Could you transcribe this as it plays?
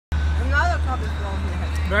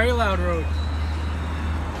Very loud road.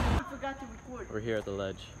 I forgot to record. We're here at the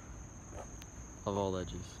ledge. Of all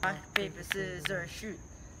ledges. Rock, paper, scissors, shoot.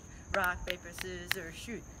 Rock, paper, scissors,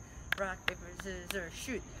 shoot. Rock, paper, scissors,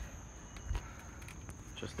 shoot.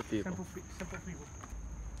 Just the people. Simple people.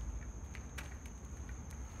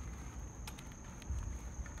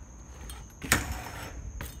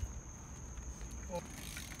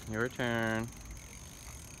 Your turn.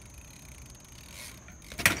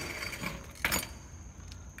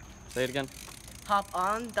 Say it again. Hop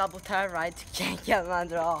on, double tap right to can't get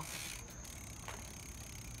landed off.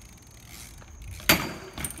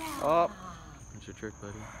 Oh. What's your trick,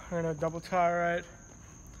 buddy? We're gonna double tie right.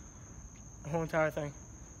 The whole entire thing.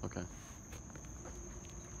 Okay.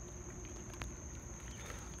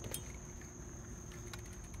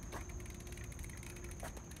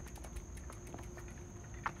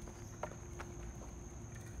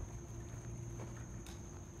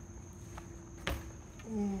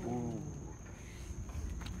 Ooh.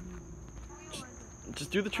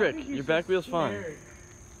 Just do the trick. Your back wheel's fine.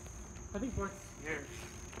 I think we're scared.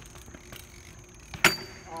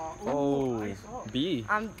 Oh, B.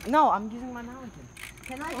 No, I'm using my mountain.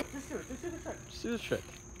 Can I? Just do it. Just do the trick. Just do the trick.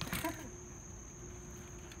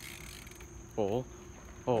 Oh.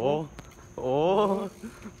 Oh. Oh.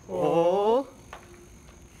 Oh.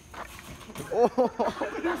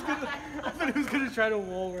 I thought he was gonna try to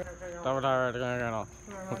wall where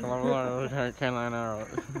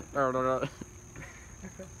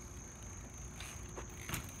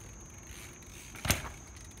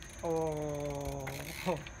Oh.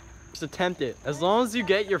 Just attempt it. As long as you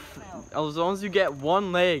get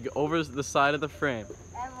one leg over the side of the frame.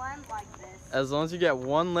 And land like this. As long as you get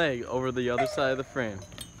one leg over the other side of the frame.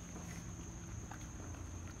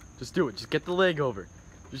 Just do it. Just get the leg over.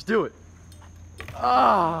 Just do it.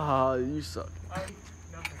 Ah, you suck.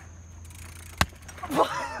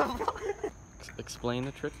 Explain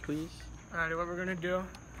the trick, please. Alright, what we're gonna do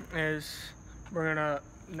is we're gonna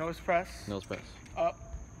nose press. Nose press. Up.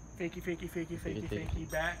 Fakey, fakey, fakey, fakey, fakey.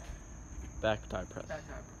 Back. Back tie press. Back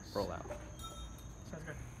tie press. Roll out. Sounds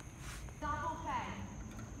good. Double peg.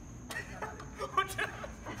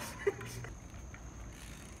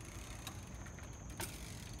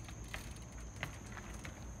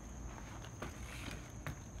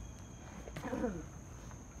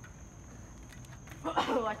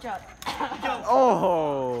 Watch out.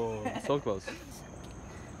 Oh, so close.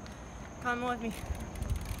 Come with me.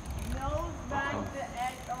 Nose bang the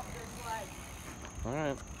edge of this leg. All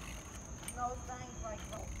right. Nose bang like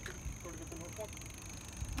that.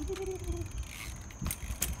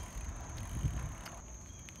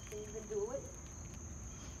 Can you even do it?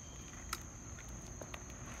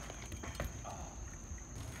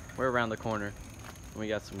 We're around the corner. We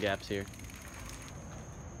got some gaps here.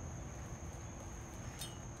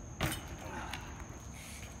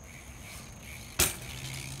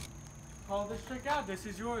 Call this trick out. This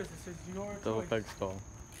is yours. This is your Double choice. peg skull.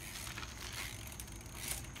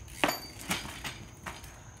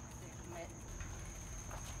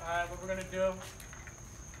 Alright, what we're gonna do,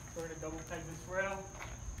 we're gonna double peg this rail.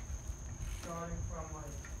 Starting from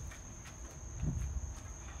like,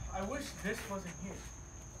 I wish this wasn't here.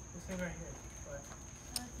 This thing right here, but.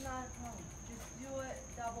 That's not a problem. Just do it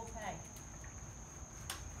double peg.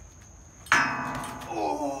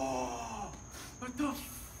 Oh! What the f?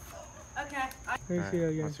 Okay. Let me see that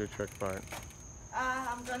again. What's your trick part?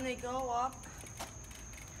 I'm gonna go up.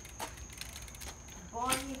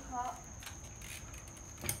 Bunny hop.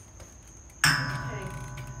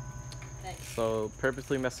 Thanks. So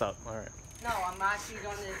purposely mess up. All right. No, I'm actually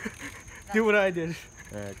gonna. Do what I did.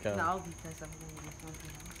 All right, go. No, because I'm gonna do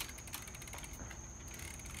something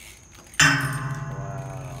else.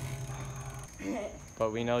 Wow.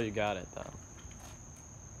 But we know you got it though.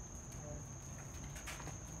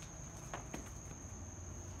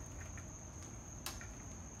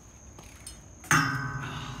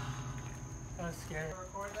 That was scary.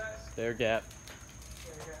 Record that? Stair gap.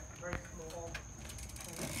 There you go. Very small.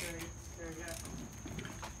 Scary gap.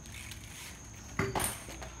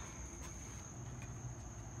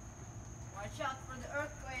 Watch out for the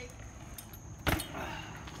earthquake.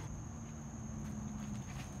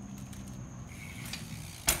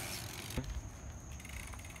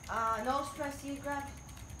 No stress, you grab,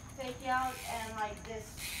 fake out, and like this,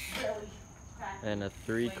 really crack. And a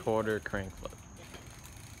 3/4 crank flip.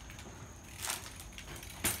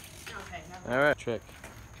 Okay, never mind. All right. Trick.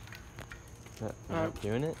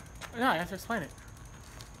 Doing it? No, I have to explain it.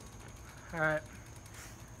 Alright.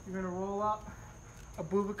 You're gonna roll up a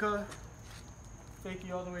bubica, fake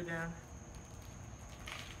you all the way down.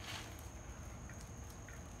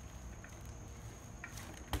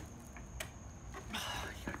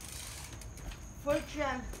 foot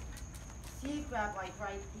jump, C grab like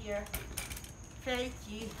right here,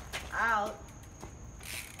 fakie out,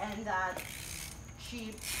 and that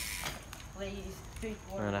cheap ladies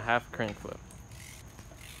 3/4. And a half crank flip.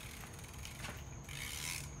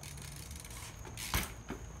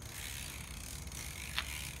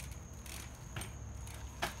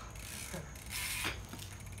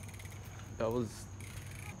 That was.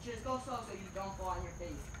 Just go slow so you don't fall on your face.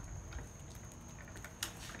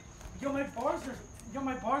 Yo, my bars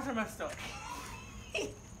are messed up.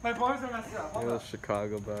 My bars are messed up. Hold Those up.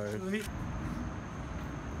 Chicago bars. That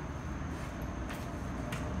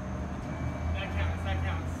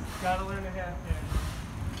counts. Gotta learn to have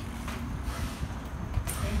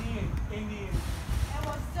Indian. That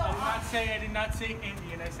was so I did not say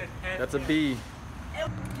Indian. I said half. That's a B. Do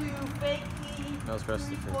fakie, That was rest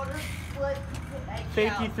of it. 3/4 split,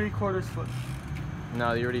 Fakie 3/4 flip.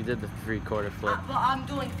 No, you already did the 3/4 flip. But I'm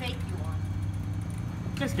doing fakie one.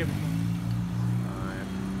 Just give it to me.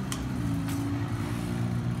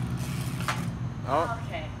 Oh,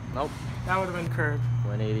 Okay. nope. That would have been curved.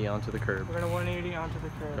 180 onto the curb. We're gonna 180 onto the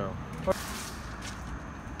curb. Go.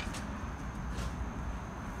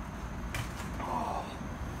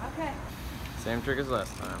 Okay. Same trick as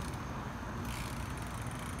last time.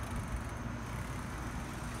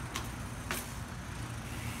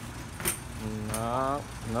 No,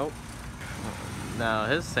 nope. No,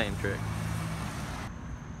 his same trick.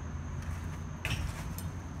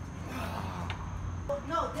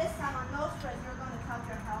 No, this time on nose press, you're going to tuck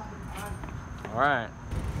your helmet on. Alright.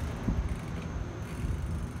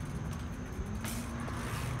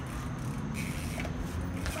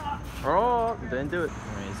 Oh, didn't do it.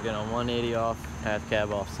 Alright, he's gonna 180 off, half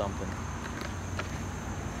cab off something.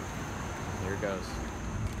 Here it goes.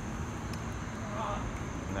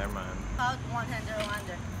 Never mind. Out one-hander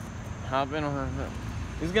lander. Hop in on him.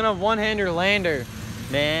 He's gonna one-hander lander,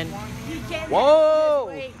 man. He can't Whoa! handle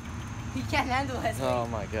his weight. He can't handle his weight. Oh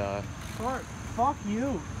my god. Fuck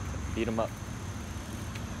you. Beat him up.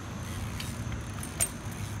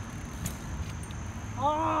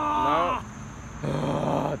 Ah!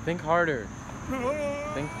 No. Think harder.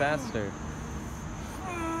 Think faster.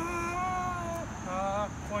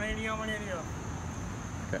 180 on 180 off.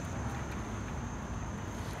 Okay.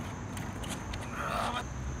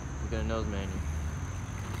 Get a nose manual.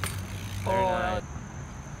 Very nice.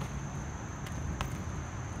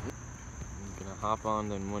 I'm gonna hop on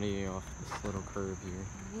then 180 off this little curve here.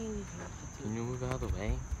 Can you move out of the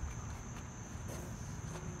way?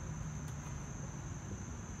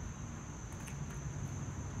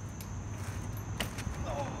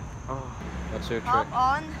 Oh, that's your trick. Hop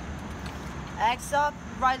on, X up,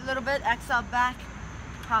 right a little bit, X up back,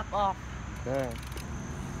 hop off. Okay.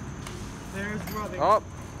 There's rubbing. Oh.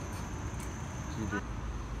 GG.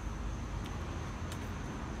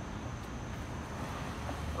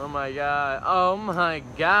 Oh my god. Oh my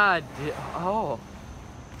god. Oh.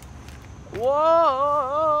 Whoa.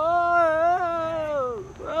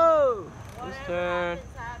 Whoa. This turn.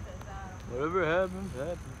 Whatever happens,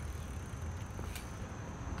 happens.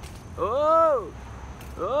 Oh.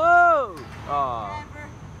 Oh. Aw.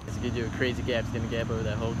 Let's get you a crazy gap. It's gonna gap over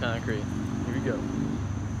that whole concrete. Here we go.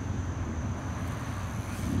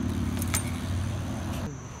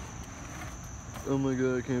 Oh my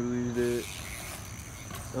god, I can't believe that.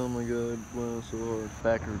 Oh my god, wow, so hard.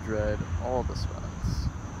 Backer drive all the spots.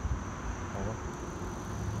 Oh.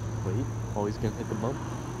 Wait, oh, he's gonna hit the bump.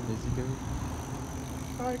 Is he going?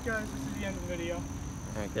 Alright guys, this is the end of the video.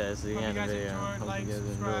 Alright guys, this is the Hope end you of the guys video. enjoyed. Hope Like, you guys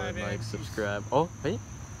subscribe, enjoyed. Like, and subscribe. Oh, wait.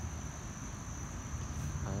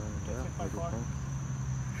 That's it by what do you far. think?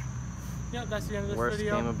 Yep, that's the end of this Worst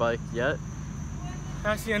video. game of bike yet.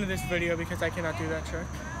 That's the end of this video because I cannot do that trick.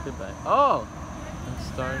 Goodbye. Oh! It's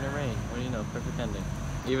starting to rain. What do you know? Perfect ending.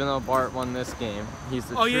 Even though Bart won this game, he's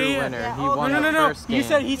the true winner. Yeah, He oh, won No. the first game.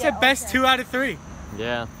 He said best 2 out of 3.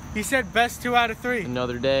 Yeah. He said best 2 out of 3.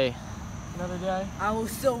 Another day. Another day. I will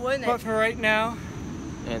still win it. But for right now,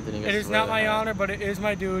 Anthony gets it to is wear not the my hat. honor, but it is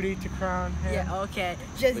my duty to crown him. Yeah, okay.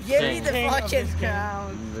 Just The give me king. the King of fucking this game.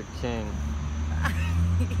 crown. The king.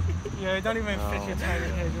 Yeah, don't even Oh, fit your my tiny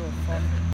God. head. You're a fuck.